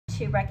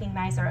to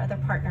recognize our other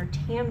partner,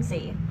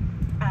 TAMSI,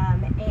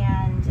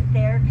 and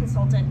their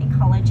consultant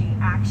Ecology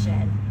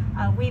Action.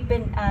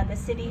 The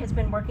city has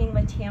been working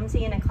with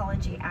TAMSI and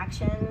Ecology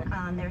Action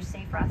on their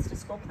Safe Routes to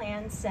School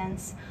plan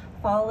since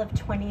fall of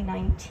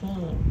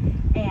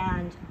 2019.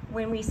 And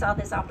when we saw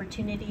this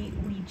opportunity,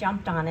 we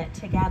jumped on it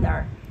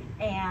together.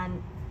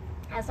 And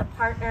as a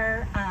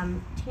partner,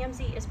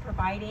 TAMSI is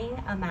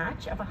providing a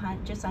match of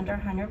just under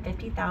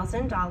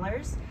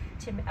 $150,000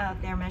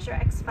 of their Measure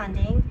X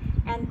funding,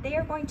 and they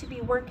are going to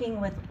be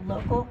working with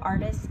local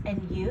artists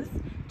and youth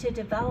to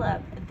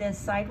develop this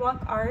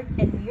sidewalk art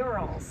and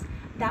murals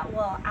that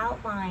will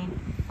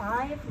outline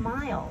 5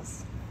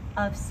 miles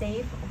of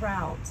safe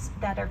routes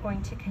that are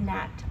going to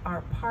connect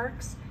our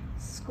parks,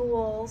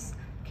 schools,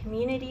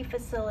 community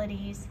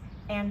facilities,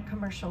 and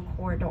commercial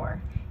corridor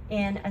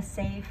in a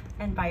safe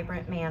and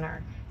vibrant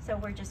manner. So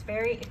we're just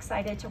very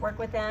excited to work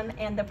with them,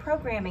 and the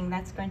programming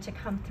that's going to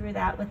come through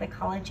that with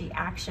Ecology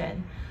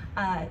Action,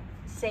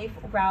 safe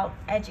route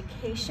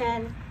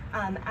education,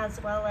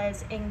 as well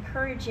as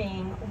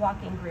encouraging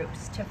walking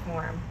groups to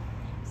form.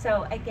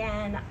 So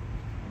again,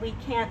 we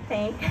can't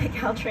thank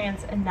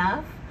Caltrans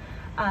enough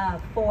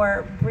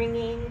for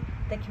bringing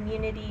the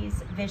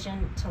community's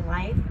vision to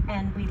life,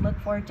 and we look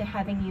forward to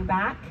having you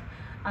back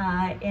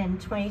in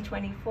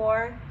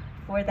 2024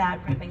 for that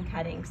ribbon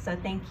cutting. So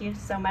thank you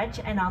so much,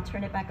 and I'll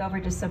turn it back over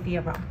to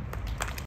Sophia Rome.